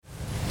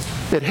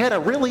It had a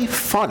really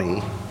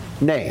funny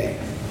name.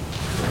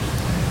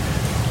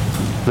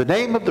 The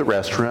name of the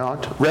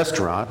restaurant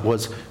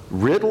was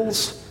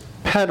Riddle's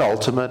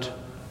Penultimate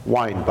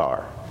Wine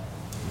Bar.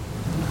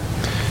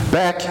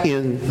 Back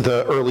in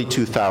the early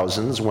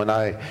 2000s, when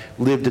I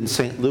lived in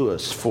St.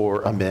 Louis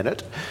for a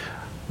minute,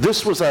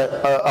 this was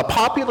a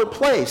popular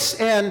place,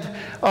 and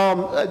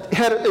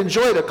had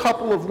enjoyed a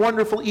couple of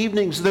wonderful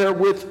evenings there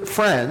with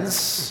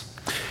friends.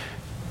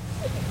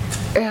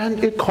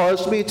 And it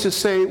caused me to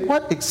say,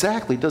 what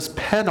exactly does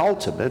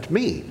penultimate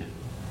mean?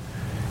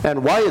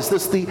 And why is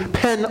this the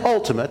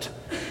penultimate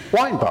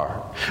wine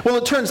bar? Well,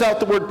 it turns out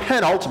the word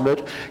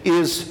penultimate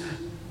is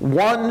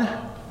one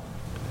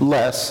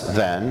less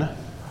than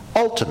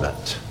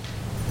ultimate.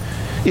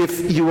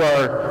 If you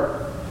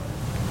are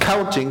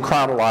counting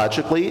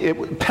chronologically,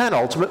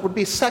 penultimate would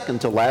be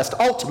second to last,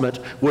 ultimate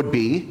would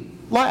be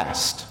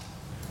last.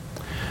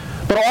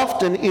 But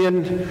often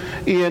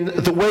in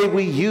the way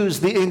we use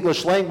the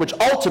English language,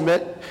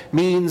 ultimate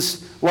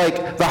means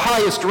like the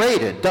highest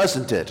rated,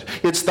 doesn't it?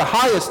 It's the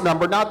highest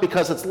number, not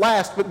because it's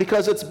last, but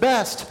because it's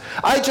best.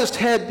 I just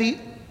had the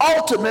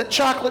ultimate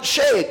chocolate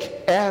shake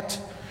at,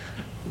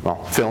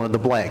 well, fill in the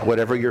blank,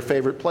 whatever your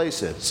favorite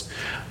place is.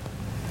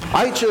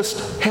 I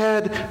just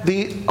had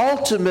the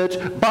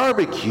ultimate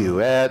barbecue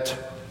at,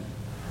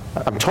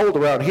 I'm told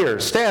around here,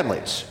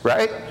 Stanley's,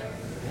 right?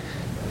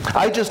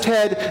 I just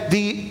had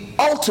the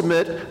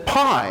ultimate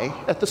pie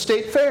at the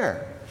state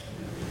fair.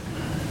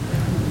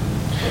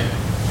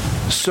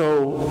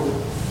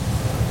 So,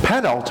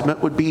 penultimate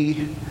would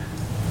be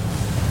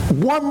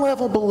one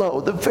level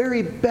below, the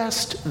very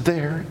best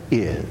there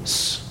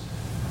is.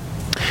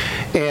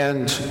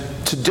 And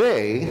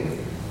today,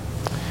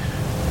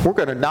 we're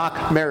going to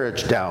knock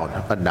marriage down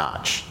a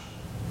notch.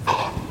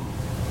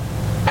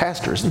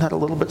 Pastor, isn't that a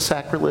little bit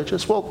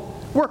sacrilegious? Well,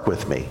 work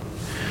with me.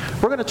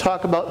 We're going to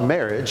talk about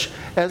marriage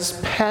as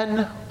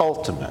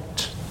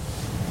penultimate.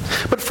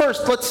 But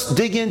first, let's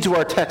dig into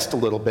our text a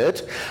little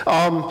bit.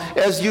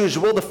 As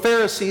usual, the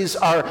Pharisees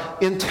are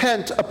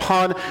intent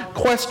upon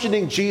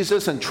questioning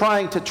Jesus and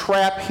trying to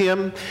trap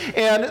him.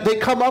 And they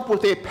come up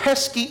with a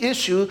pesky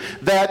issue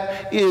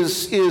that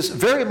is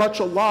very much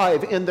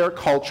alive in their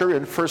culture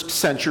in first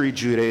century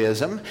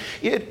Judaism.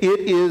 It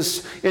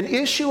is an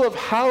issue of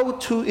how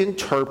to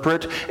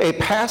interpret a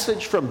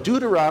passage from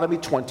Deuteronomy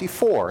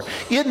 24.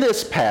 In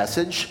this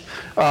passage,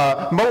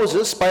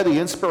 Moses, by the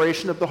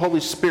inspiration of the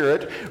Holy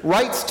Spirit,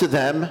 writes to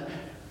them,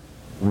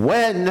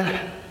 when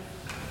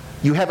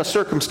you have a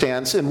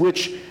circumstance in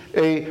which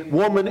a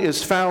woman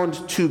is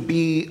found to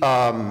be,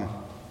 I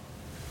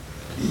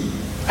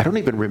don't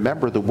even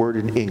remember the word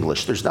in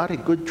English. There's not a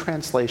good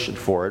translation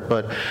for it,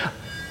 but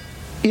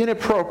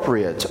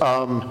inappropriate.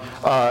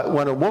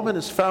 When a woman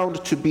is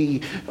found to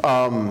be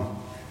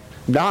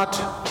not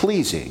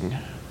pleasing,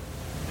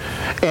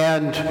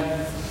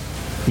 and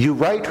you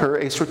write her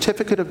a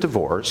certificate of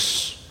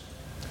divorce.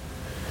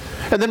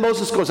 And then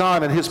Moses goes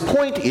on, and his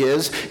point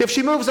is, if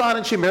she moves on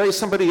and she marries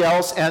somebody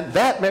else and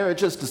that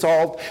marriage is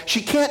dissolved,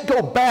 she can't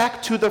go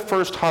back to the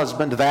first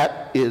husband.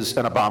 That is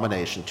an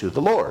abomination to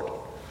the Lord.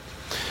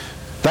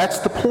 That's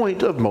the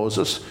point of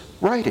Moses'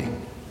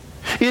 writing.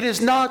 It is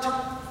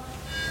not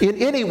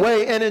in any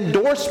way an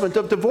endorsement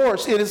of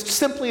divorce. It is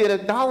simply an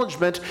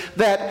acknowledgement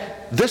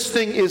that this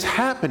thing is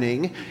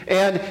happening,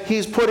 and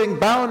he's putting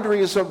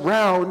boundaries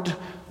around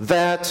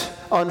that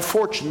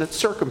unfortunate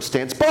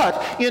circumstance.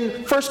 But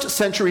in first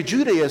century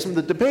Judaism,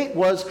 the debate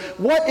was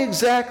what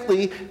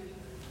exactly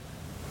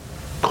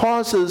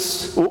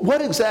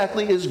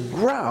is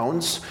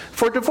grounds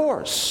for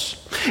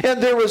divorce?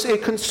 And there was a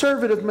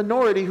conservative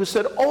minority who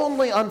said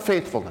only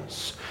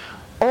unfaithfulness.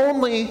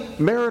 Only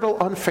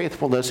marital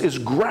unfaithfulness is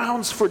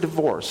grounds for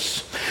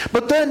divorce.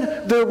 But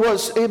then there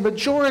was a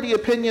majority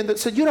opinion that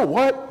said, you know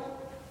what?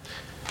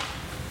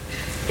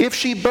 If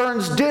she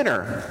burns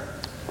dinner,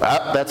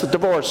 well, that's a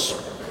divorce.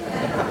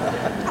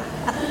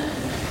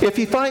 If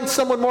he finds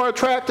someone more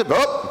attractive,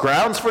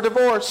 grounds for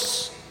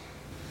divorce.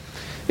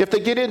 If they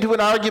get into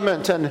an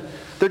argument and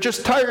they're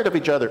just tired of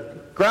each other,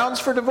 grounds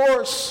for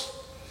divorce.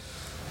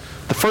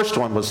 The first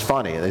one was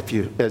funny.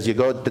 As you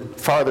go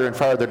farther and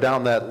farther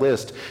down that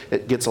list,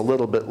 it gets a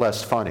little bit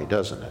less funny,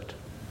 doesn't it?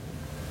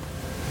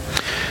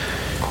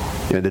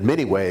 And in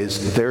many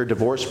ways, their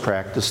divorce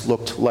practice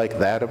looked like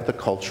that of the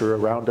culture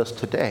around us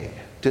today,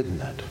 didn't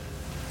it?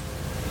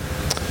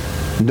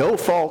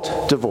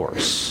 No-fault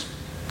divorce.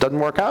 Doesn't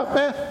work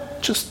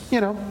out? Just,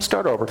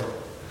 start over.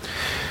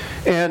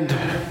 And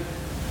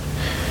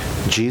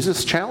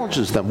Jesus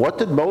challenges them. What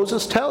did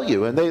Moses tell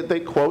you? And they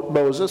quote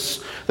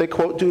Moses. They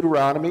quote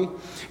Deuteronomy.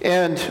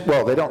 And,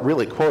 well, they don't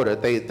really quote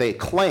it. They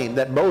claim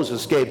that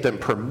Moses gave them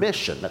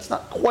permission. That's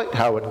not quite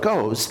how it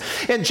goes.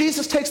 And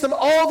Jesus takes them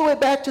all the way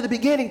back to the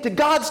beginning, to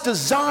God's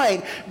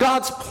design,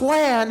 God's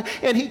plan.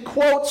 And he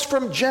quotes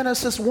from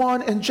Genesis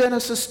 1 and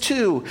Genesis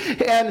 2.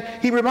 And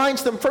he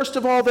reminds them, first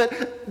of all, that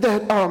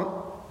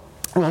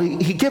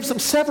he gives them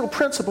several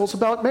principles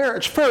about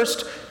marriage.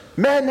 First,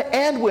 men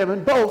and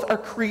women both are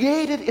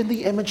created in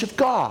the image of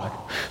God.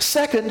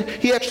 Second,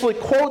 he actually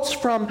quotes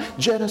from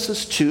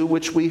Genesis 2,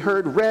 which we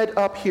heard read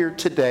up here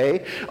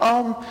today,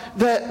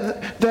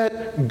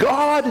 that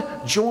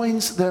God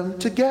joins them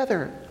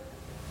together.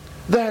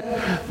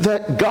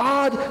 That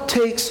God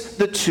takes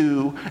the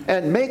two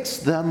and makes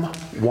them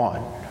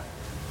one.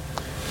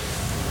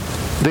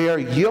 They are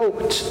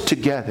yoked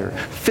together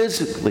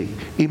physically,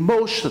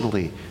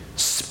 emotionally,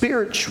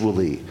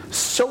 spiritually,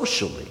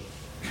 socially.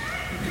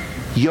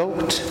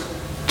 Yoked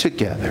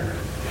together.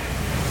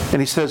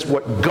 And he says,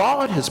 what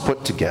God has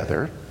put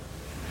together,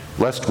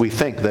 lest we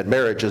think that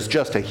marriage is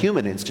just a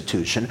human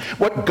institution,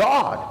 what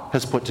God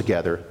has put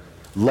together,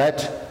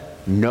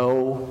 let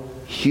no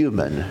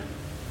human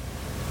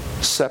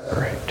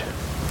separate.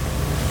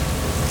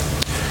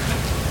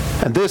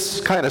 And this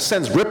kind of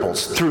sends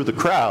ripples through the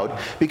crowd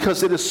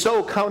because it is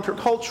so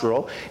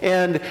countercultural,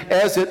 and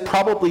as it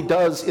probably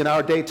does in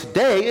our day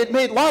today, it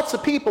made lots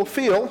of people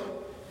feel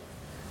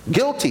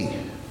guilty,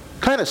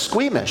 kind of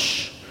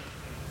squeamish,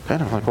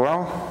 kind of like,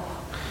 well,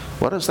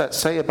 what does that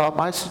say about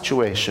my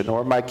situation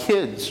or my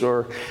kids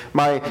or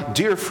my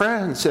dear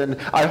friends?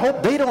 And I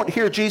hope they don't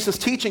hear Jesus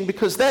teaching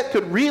because that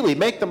could really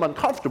make them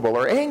uncomfortable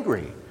or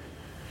angry.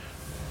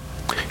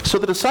 So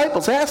the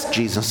disciples asked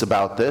Jesus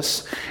about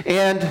this,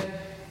 and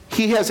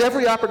he has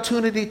every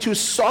opportunity to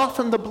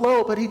soften the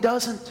blow, but he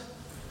doesn't.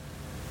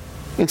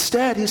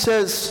 Instead, he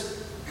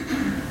says,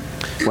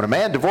 when a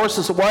man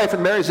divorces a wife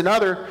and marries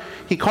another,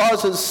 he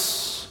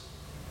causes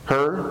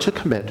her to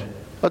commit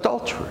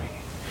adultery.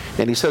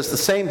 And he says the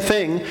same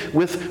thing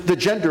with the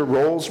gender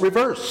roles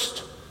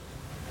reversed.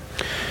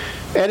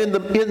 And in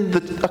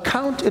the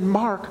account in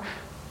Mark,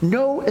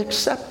 no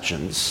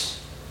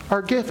exceptions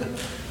are given.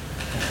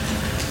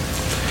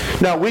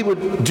 Now, we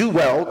would do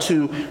well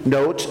to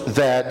note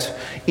that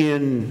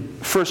in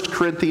 1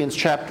 Corinthians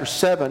chapter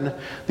 7,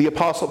 the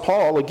Apostle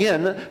Paul,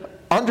 again,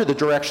 under the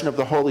direction of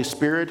the Holy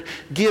Spirit,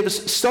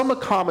 gives some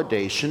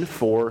accommodation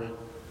for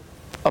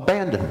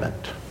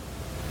abandonment.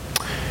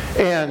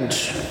 And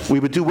we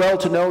would do well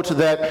to note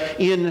that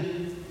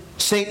in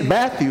St.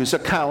 Matthew's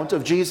account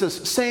of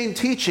Jesus' same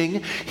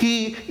teaching,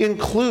 he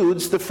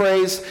includes the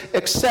phrase,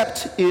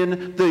 except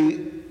in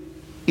the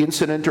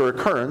incident or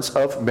occurrence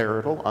of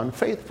marital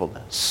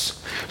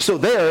unfaithfulness. So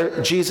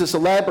there, Jesus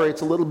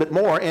elaborates a little bit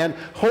more and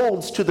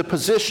holds to the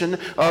position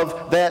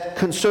of that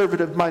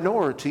conservative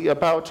minority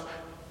about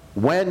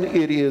when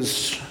it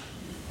is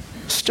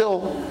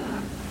still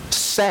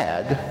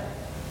sad,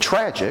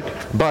 tragic,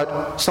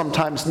 but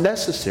sometimes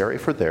necessary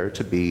for there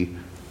to be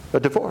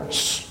a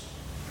divorce.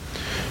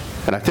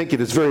 And I think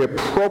it is very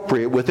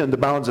appropriate within the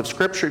bounds of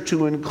Scripture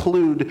to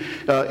include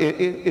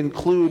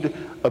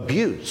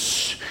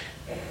abuse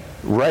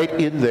right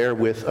in there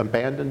with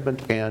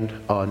abandonment and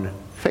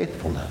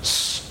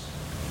unfaithfulness.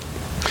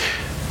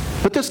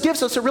 But this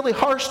gives us a really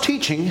harsh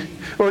teaching,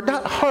 or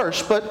not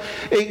harsh, but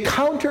a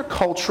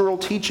countercultural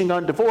teaching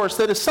on divorce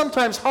that is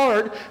sometimes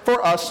hard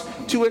for us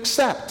to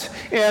accept.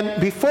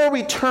 And before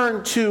we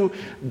turn to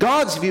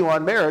God's view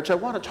on marriage, I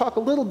want to talk a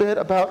little bit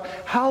about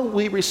how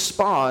we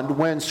respond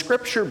when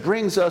Scripture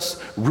brings us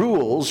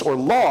rules or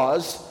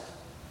laws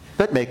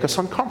that make us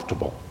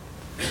uncomfortable.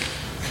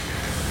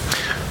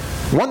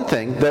 One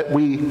thing that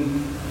we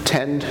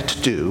tend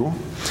to do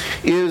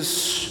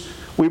is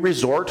we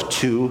resort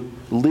to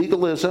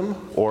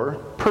legalism or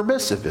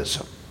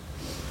permissivism.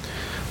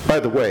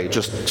 By the way,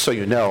 just so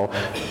you know,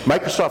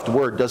 Microsoft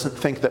Word doesn't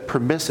think that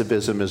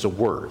permissivism is a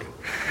word,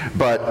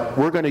 but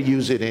we're going to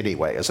use it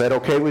anyway. Is that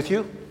okay with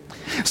you?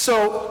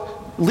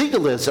 So,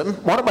 legalism,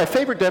 one of my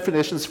favorite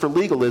definitions for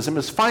legalism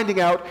is finding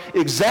out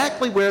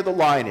exactly where the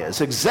line is,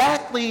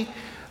 exactly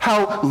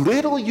how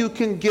little you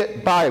can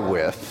get by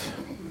with,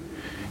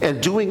 and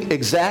doing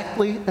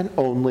exactly and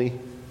only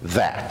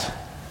that.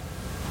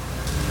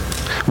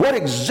 What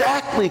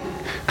exactly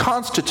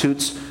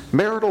constitutes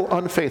marital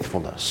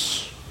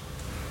unfaithfulness?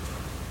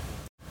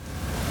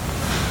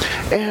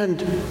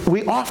 And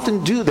we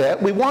often do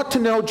that. We want to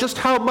know just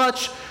how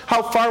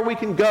far we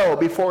can go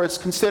before it's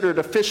considered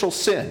official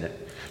sin.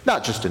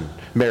 Not just in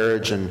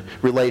marriage and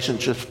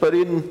relationships, but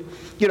in,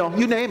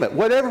 you name it.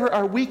 Whatever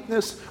our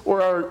weakness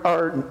or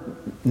our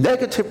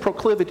negative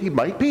proclivity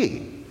might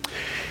be.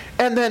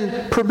 And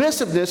then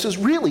permissiveness is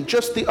really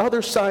just the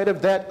other side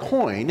of that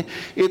coin.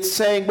 It's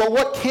saying, well,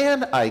 what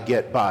can I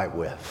get by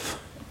with?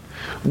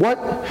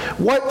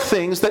 What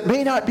things that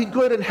may not be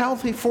good and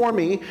healthy for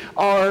me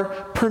are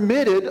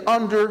permitted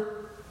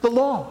under the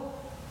law?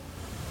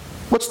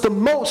 What's the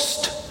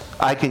most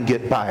I can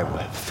get by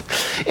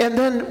with? And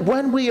then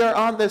when we are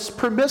on this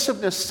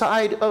permissiveness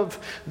side of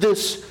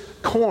this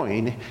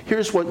coin,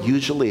 here's what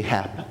usually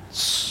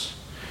happens.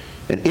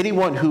 And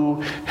anyone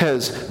who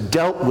has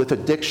dealt with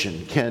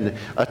addiction can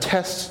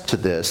attest to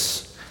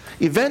this.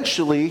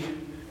 Eventually,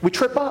 we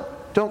trip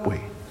up, don't we?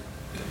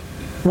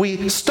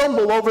 We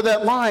stumble over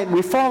that line,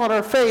 we fall on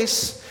our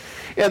face,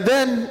 and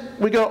then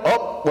we go,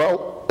 oh,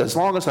 well, as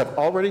long as I've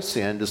already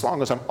sinned, as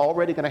long as I'm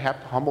already going to have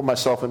to humble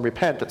myself and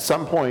repent at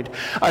some point,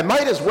 I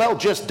might as well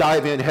just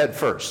dive in head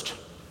first.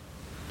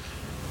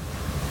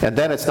 And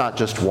then it's not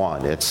just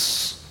one,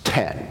 it's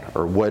 10,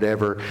 or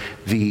whatever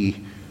the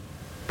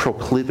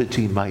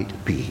proclivity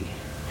might be.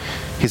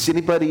 Has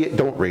anybody,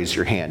 don't raise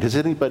your hand, has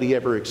anybody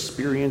ever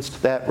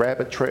experienced that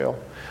rabbit trail?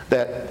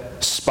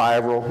 That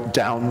spiral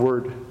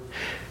downward?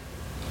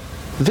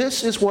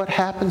 This is what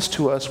happens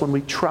to us when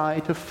we try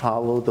to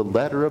follow the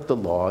letter of the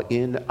law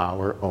in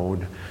our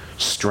own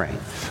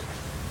strength.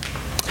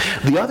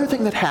 The other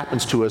thing that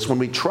happens to us when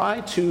we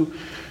try to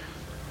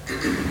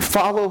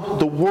follow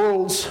the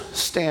world's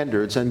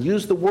standards and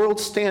use the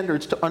world's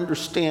standards to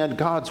understand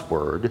God's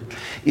word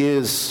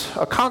is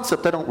a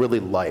concept I don't really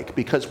like,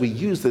 because we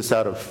use this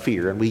out of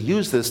fear, and we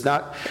use this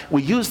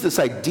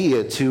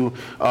idea to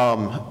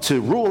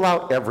rule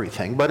out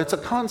everything, but it's a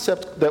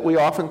concept that we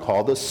often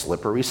call the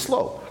slippery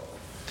slope.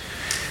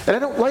 And I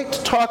don't like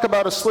to talk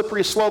about a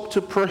slippery slope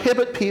to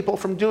prohibit people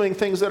from doing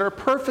things that are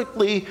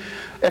perfectly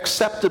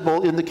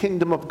acceptable in the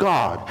kingdom of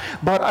God.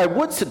 But I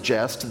would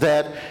suggest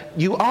that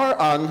you are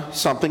on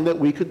something that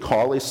we could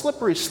call a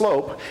slippery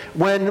slope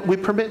when we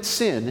permit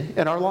sin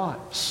in our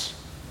lives.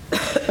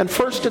 And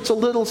first it's a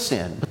little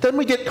sin, but then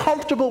we get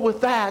comfortable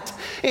with that,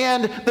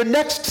 and the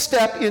next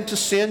step into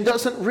sin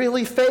doesn't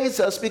really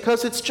faze us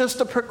because it's just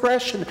a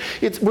progression.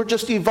 We're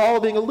just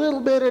evolving a little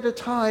bit at a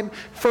time,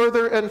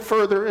 further and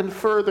further and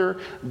further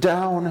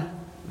down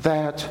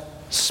that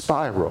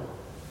spiral.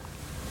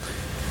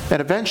 And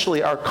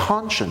eventually our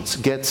conscience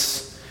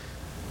gets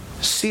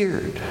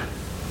seared,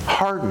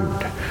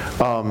 hardened,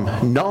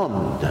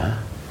 numbed,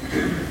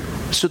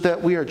 so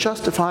that we are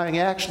justifying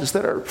actions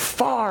that are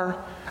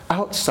far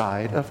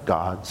outside of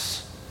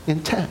God's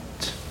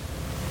intent.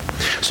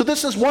 So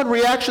this is one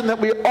reaction that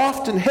we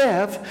often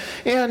have,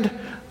 and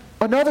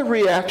another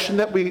reaction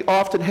that we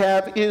often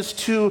have is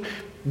to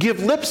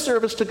give lip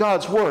service to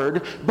God's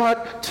word,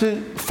 but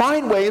to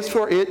find ways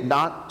for it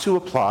not to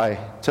apply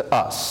to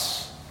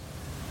us.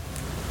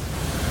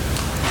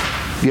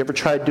 Have you ever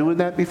tried doing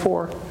that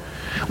before?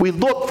 We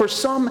look for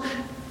some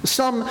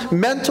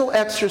mental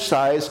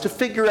exercise to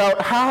figure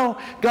out how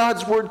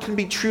God's word can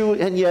be true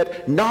and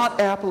yet not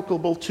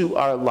applicable to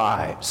our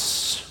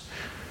lives.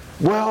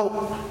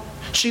 Well,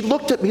 she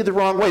looked at me the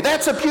wrong way.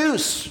 That's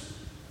abuse.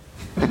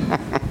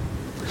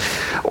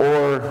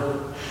 Or,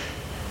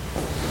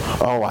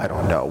 I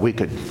don't know. We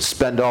could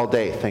spend all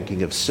day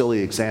thinking of silly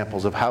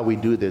examples of how we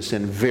do this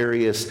in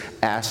various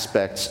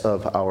aspects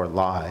of our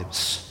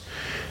lives.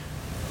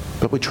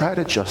 But we try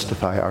to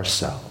justify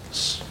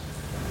ourselves.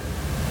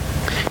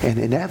 And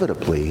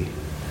inevitably,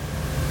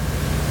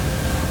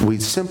 we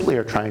simply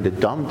are trying to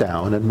dumb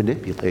down and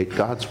manipulate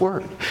God's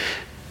word.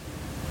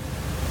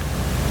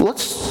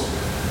 Let's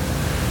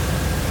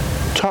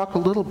talk a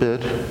little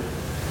bit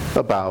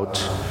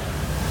about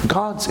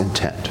God's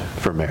intent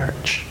for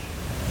marriage.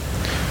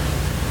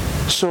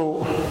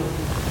 So,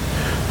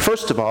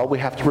 first of all, we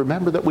have to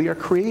remember that we are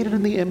created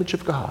in the image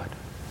of God.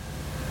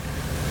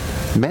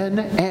 Men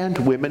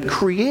and women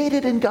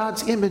created in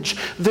God's image.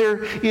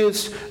 There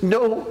is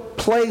no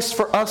place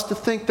for us to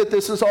think that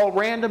this is all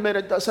random and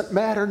it doesn't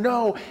matter.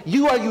 No,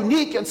 you are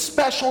unique and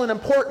special and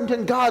important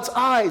in God's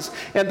eyes.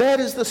 And that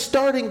is the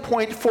starting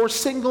point for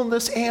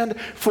singleness and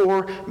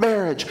for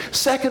marriage.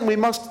 Second, we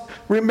must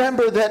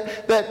remember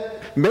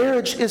that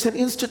marriage is an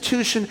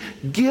institution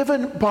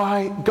given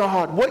by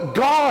God. What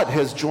God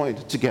has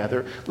joined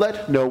together,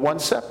 let no one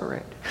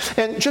separate.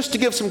 And just to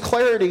give some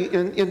clarity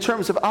in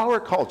terms of our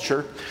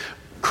culture,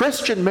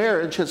 Christian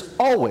marriage has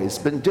always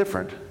been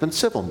different than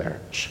civil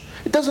marriage.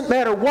 It doesn't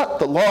matter what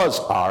the laws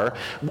are.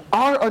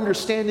 Our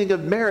understanding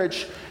of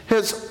marriage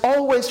has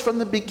always from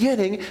the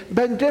beginning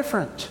been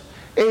different.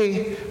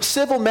 A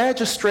civil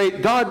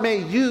magistrate God may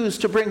use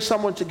to bring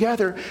someone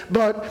together,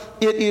 but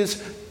it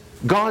is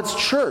God's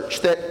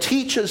church that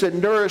teaches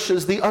and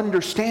nourishes the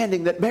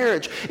understanding that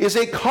marriage is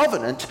a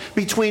covenant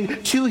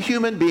between two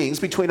human beings,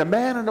 between a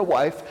man and a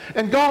wife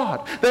and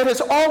God. That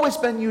has always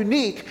been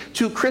unique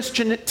to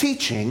Christian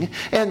teaching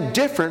and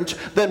different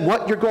than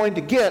what you're going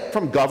to get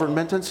from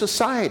government and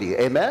society.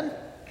 Amen?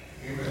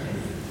 Amen.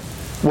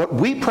 What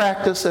we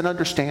practice and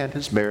understand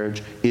as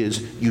marriage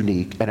is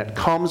unique, and it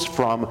comes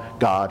from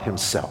God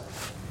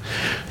Himself.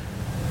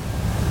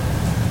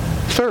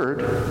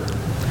 Third,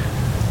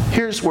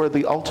 here's where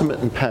the ultimate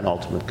and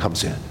penultimate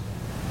comes in.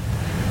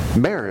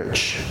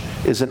 Marriage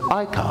is an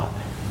icon,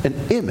 an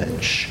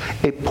image,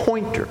 a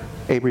pointer,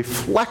 a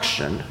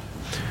reflection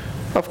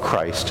of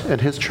Christ and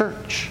His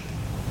church.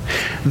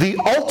 The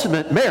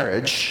ultimate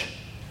marriage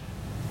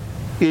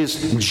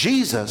is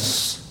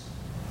Jesus,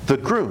 the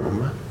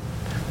groom,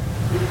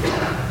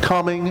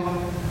 coming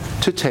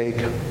to take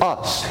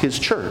us, His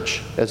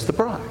church, as the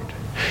bride.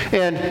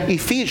 And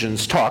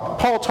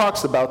Paul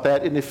talks about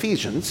that in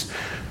Ephesians.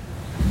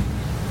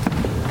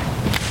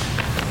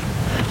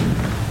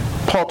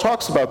 Paul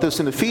talks about this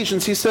in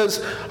Ephesians. He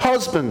says,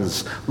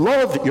 "Husbands,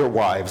 love your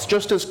wives,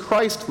 just as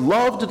Christ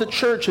loved the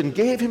church and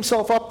gave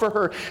Himself up for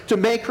her, to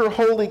make her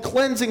holy,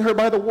 cleansing her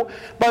by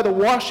the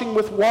washing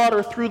with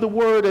water through the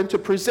word, and to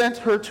present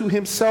her to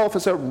Himself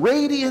as a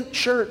radiant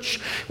church,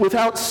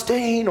 without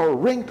stain or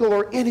wrinkle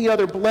or any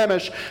other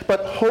blemish, but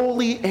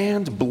holy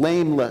and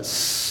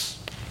blameless."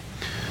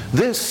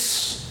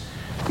 This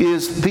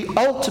is the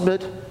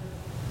ultimate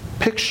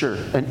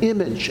picture and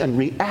image and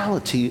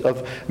reality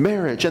of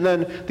marriage. And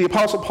then the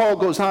Apostle Paul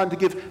goes on to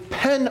give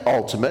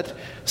penultimate,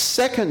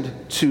 second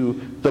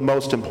to the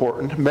most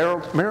important,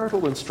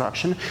 marital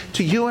instruction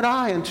to you and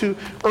I and to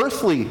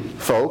earthly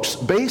folks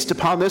based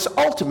upon this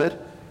ultimate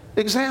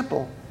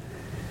example.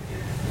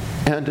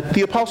 And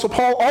the Apostle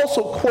Paul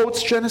also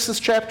quotes Genesis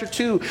chapter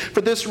 2.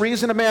 For this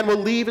reason a man will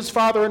leave his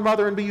father and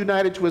mother and be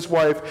united to his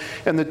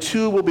wife, and the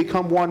two will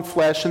become one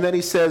flesh. And then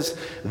he says,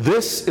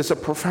 this is a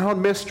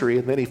profound mystery.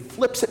 And then he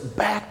flips it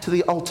back to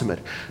the ultimate.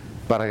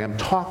 But I am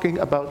talking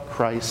about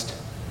Christ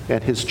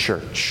and his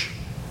church.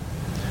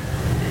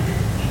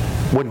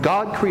 When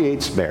God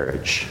creates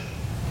marriage,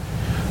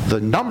 the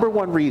number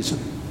one reason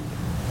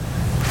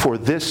for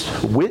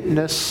this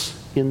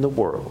witness in the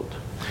world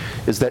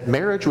is that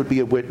marriage would be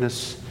a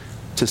witness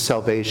to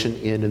salvation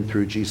in and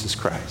through Jesus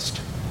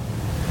Christ.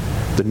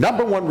 The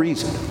number one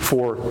reason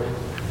for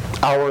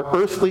our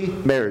earthly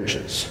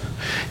marriages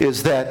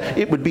is that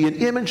it would be an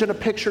image and a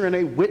picture and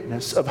a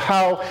witness of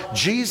how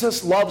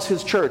Jesus loves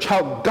his church,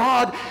 how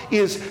God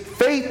is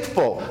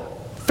faithful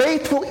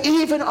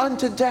even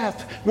unto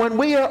death. When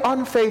we are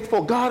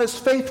unfaithful, God is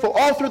faithful.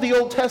 All through the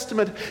Old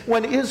Testament,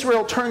 when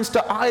Israel turns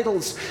to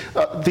idols,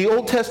 the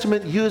Old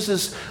Testament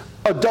uses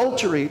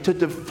adultery to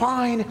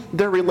define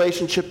their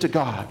relationship to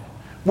God.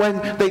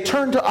 When they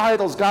turn to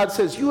idols, God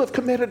says, you have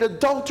committed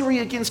adultery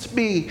against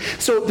me.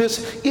 So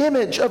this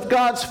image of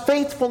God's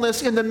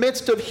faithfulness in the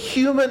midst of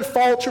human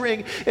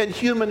faltering and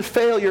human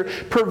failure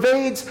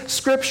pervades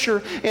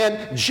Scripture.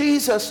 And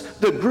Jesus,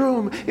 the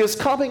groom, is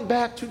coming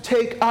back to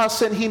take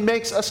us, and he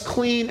makes us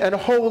clean and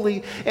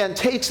holy and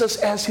takes us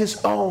as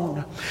his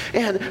own.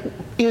 And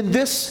in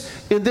this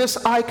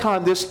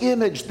icon, this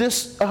image,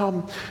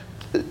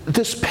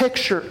 this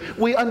picture,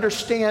 we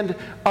understand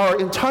our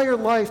entire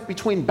life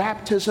between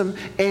baptism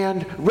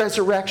and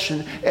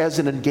resurrection as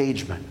an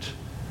engagement.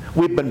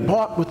 We've been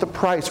bought with a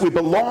price. We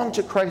belong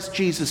to Christ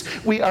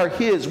Jesus. We are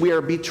his. We are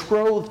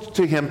betrothed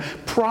to him,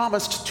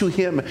 promised to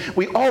him.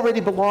 We already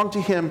belong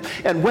to him.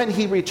 And when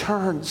he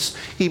returns,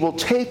 he will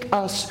take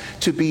us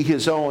to be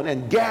his own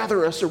and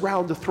gather us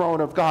around the throne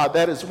of God.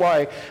 That is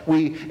why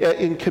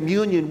in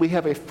communion, we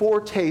have a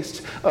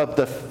foretaste of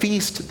the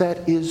feast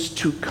that is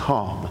to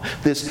come,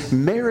 this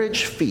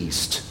marriage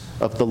feast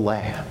of the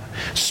Lamb.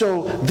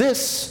 So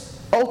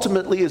this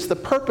ultimately is the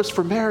purpose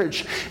for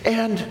marriage,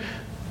 and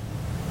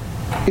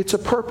it's a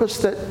purpose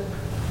that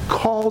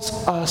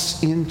calls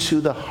us into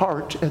the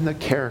heart and the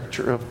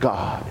character of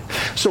God.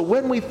 So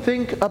when we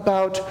think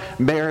about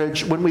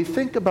marriage, when we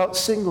think about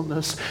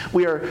singleness,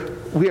 we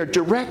are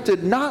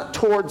directed not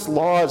towards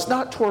laws,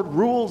 not toward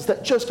rules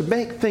that just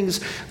make things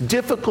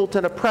difficult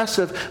and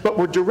oppressive, but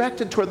we're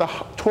directed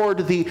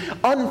toward the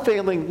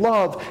unfailing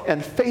love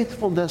and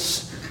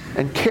faithfulness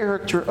and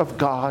character of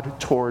God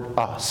toward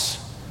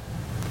us.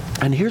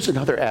 And here's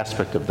another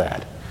aspect of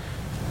that.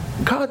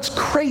 God's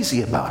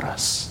crazy about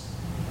us.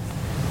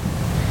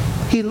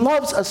 He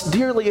loves us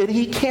dearly, and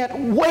he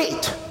can't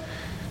wait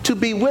to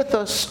be with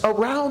us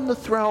around the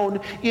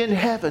throne in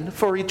heaven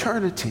for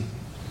eternity.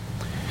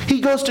 He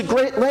goes to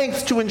great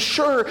lengths to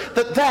ensure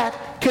that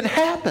that can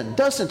happen,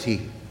 doesn't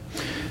he?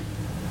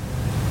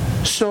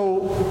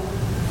 So,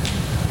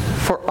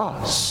 for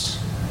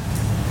us,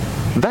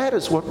 that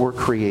is what we're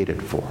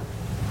created for.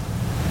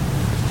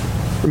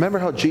 Remember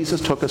how Jesus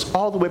took us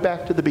all the way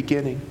back to the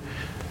beginning?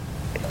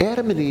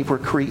 Adam and Eve were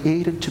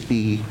created to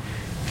be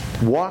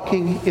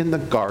walking in the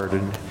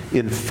garden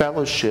in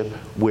fellowship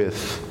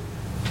with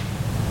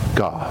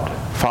God,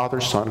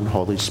 Father, Son, and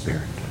Holy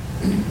Spirit.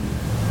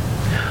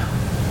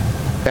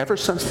 Ever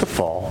since the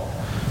fall,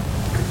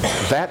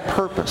 that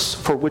purpose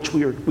for which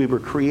we were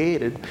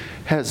created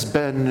has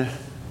been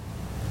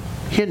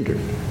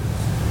hindered.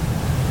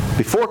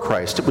 Before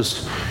Christ, it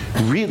was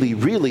really,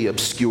 really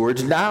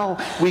obscured. Now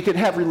we can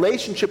have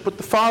relationship with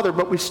the Father,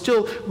 but we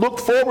still look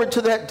forward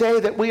to that day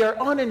that we are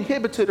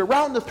uninhibited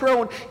around the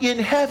throne in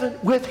heaven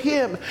with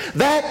him.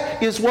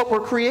 That is what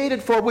we're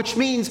created for, which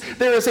means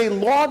there is a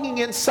longing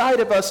inside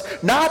of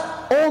us,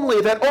 not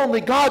only that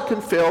only God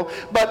can fill,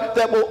 but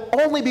that will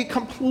only be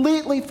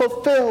completely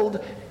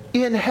fulfilled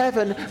in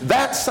heaven,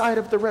 that side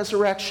of the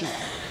resurrection.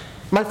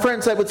 My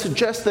friends, I would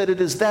suggest that it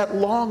is that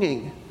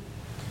longing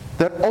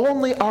that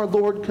only our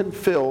Lord can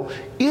fill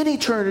in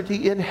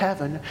eternity in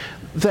heaven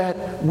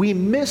that we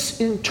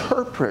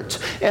misinterpret,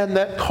 and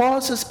that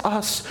causes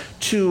us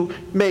to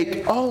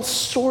make all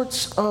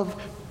sorts of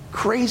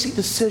crazy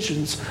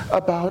decisions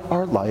about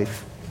our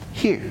life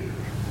here.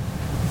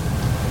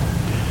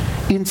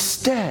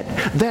 Instead,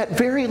 that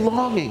very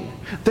longing,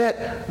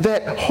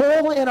 that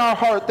hole in our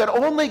heart that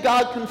only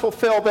God can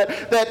fulfill,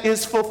 that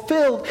is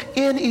fulfilled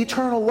in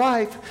eternal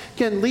life,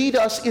 can lead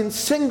us in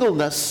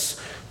singleness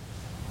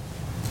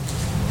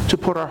to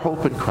put our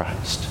hope in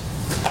Christ,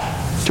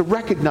 to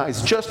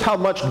recognize just how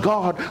much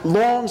God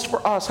longs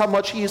for us, how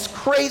much he is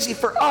crazy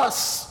for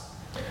us.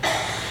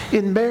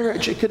 in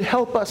marriage, it could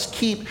help us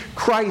keep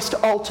Christ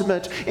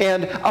ultimate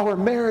and our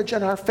marriage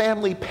and our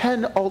family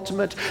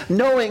penultimate,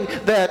 knowing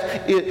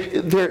that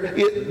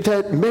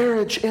that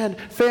marriage and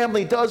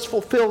family does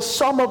fulfill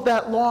some of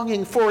that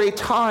longing for a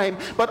time,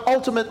 but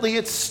ultimately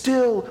it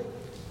still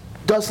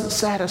doesn't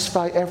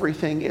satisfy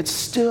everything. It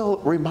still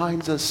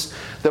reminds us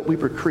that we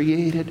were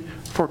created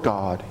for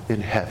God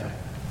in heaven.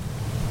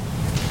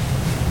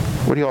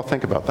 What do you all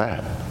think about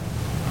that?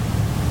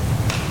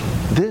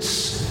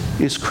 This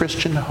is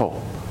Christian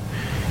hope.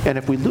 And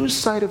if we lose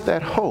sight of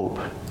that hope,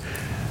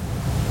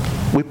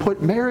 we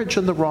put marriage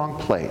in the wrong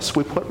place.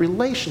 We put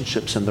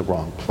relationships in the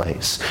wrong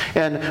place.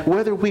 And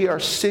whether we are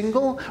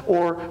single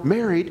or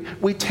married,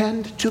 we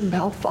tend to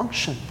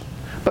malfunction.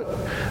 But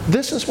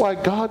this is why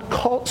God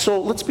called.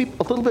 So let's be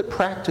a little bit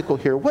practical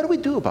here. What do we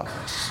do about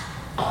this?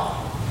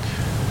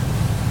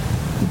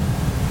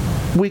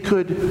 We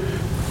could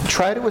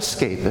try to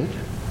escape it.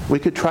 We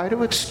could try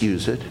to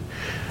excuse it.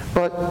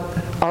 But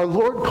our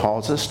Lord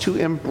calls us to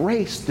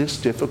embrace this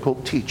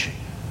difficult teaching.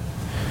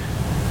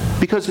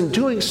 Because in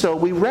doing so,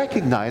 we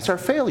recognize our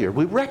failure.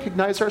 We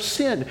recognize our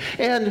sin.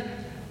 And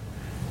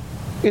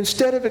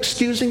instead of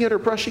excusing it or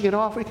brushing it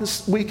off,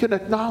 we can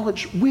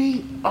acknowledge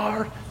we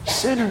are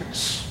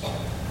sinners.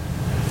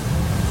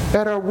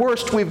 At our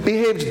worst, we've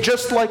behaved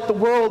just like the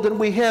world, and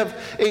we have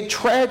a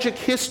tragic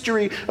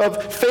history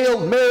of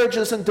failed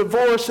marriages and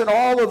divorce and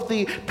all of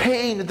the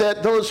pain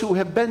that those who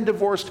have been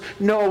divorced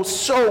know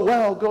so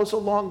well goes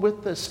along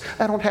with this.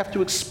 I don't have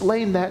to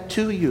explain that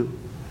to you.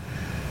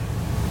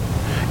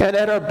 And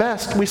at our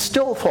best, we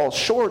still fall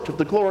short of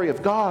the glory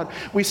of God.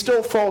 We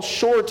still fall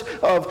short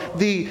of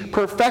the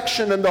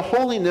perfection and the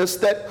holiness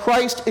that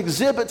Christ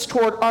exhibits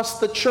toward us,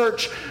 the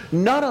church.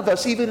 None of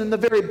us, even in the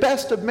very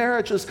best of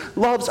marriages,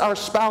 loves our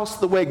spouse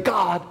the way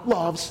God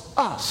loves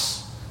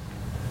us.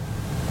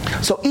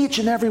 So each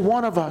and every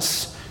one of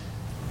us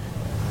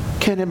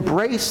can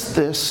embrace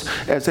this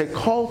as a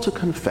call to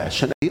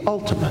confession, the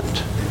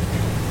ultimate.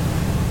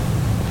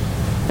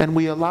 And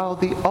we allow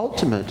the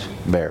ultimate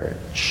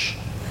marriage,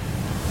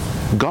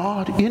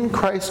 God in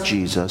Christ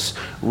Jesus,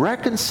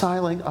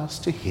 reconciling us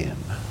to Him,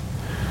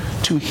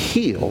 to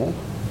heal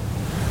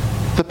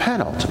the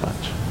penultimate.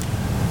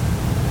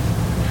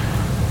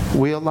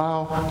 We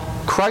allow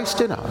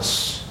Christ in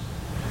us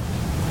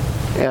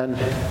and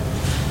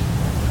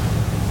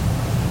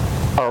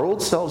our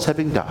old selves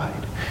having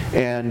died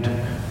and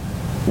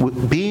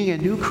being a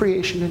new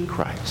creation in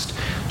Christ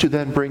to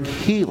then bring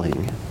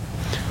healing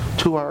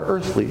to our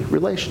earthly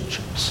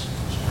relationships.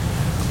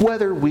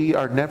 Whether we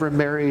are never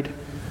married,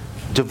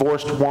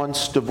 divorced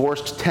once,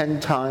 divorced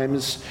 10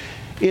 times,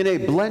 in a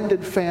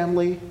blended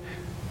family,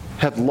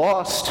 have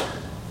lost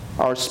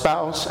our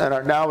spouse and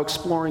are now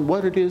exploring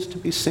what it is to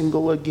be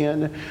single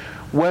again,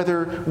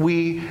 whether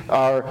we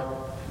are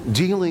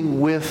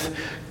dealing with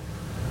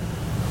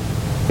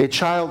a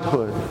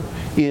childhood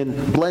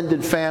in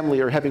blended family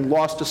or having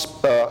lost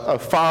a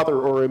father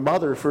or a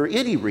mother for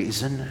any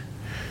reason,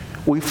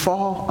 we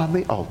fall on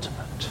the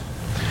ultimate.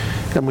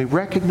 And we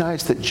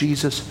recognize that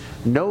Jesus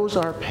knows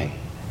our pain,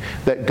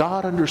 that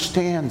God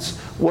understands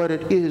what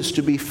it is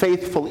to be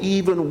faithful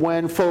even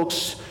when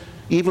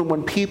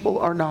people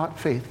are not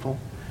faithful,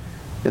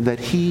 and that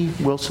He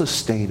will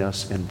sustain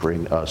us and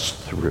bring us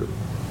through.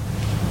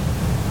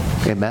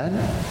 Amen?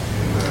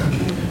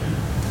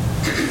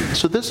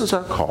 So this is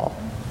our call.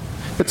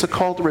 It's a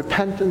call to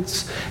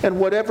repentance, and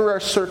whatever our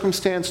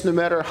circumstance, no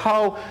matter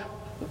how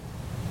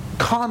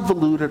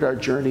convoluted our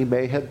journey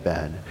may have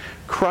been,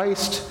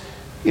 Christ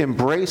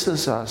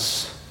embraces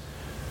us,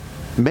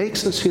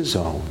 makes us His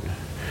own,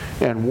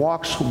 and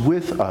walks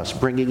with us,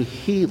 bringing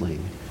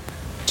healing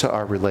to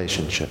our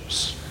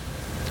relationships.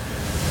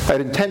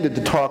 I'd intended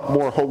to talk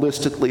more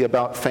holistically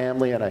about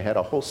family, and I had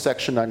a whole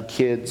section on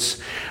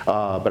kids,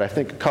 but I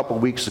think a couple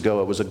weeks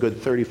ago it was a good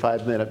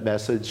 35-minute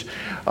message.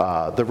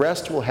 The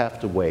rest will have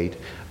to wait,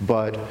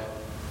 but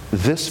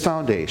this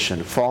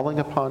foundation, falling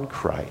upon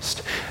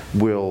Christ,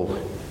 will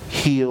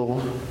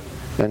heal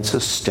and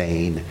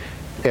sustain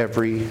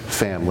every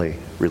family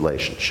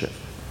relationship.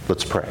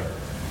 Let's pray.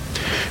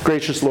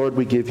 Gracious Lord,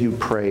 we give you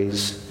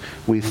praise.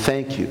 We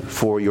thank you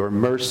for your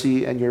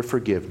mercy and your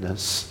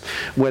forgiveness.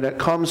 When it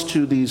comes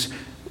to these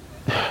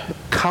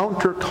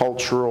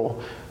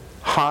countercultural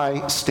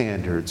high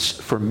standards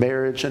for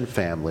marriage and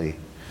family,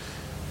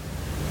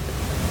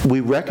 we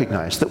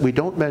recognize that we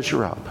don't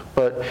measure up,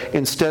 but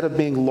instead of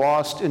being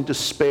lost in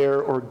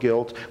despair or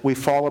guilt, we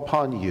fall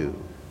upon you,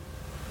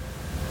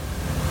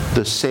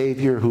 the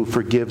Savior who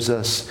forgives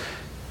us,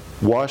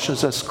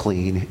 washes us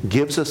clean,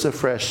 gives us a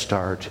fresh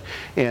start,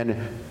 and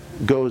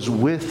goes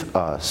with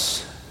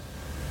us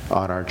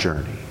on our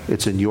journey.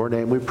 It's in your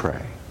name we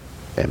pray.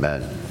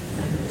 Amen.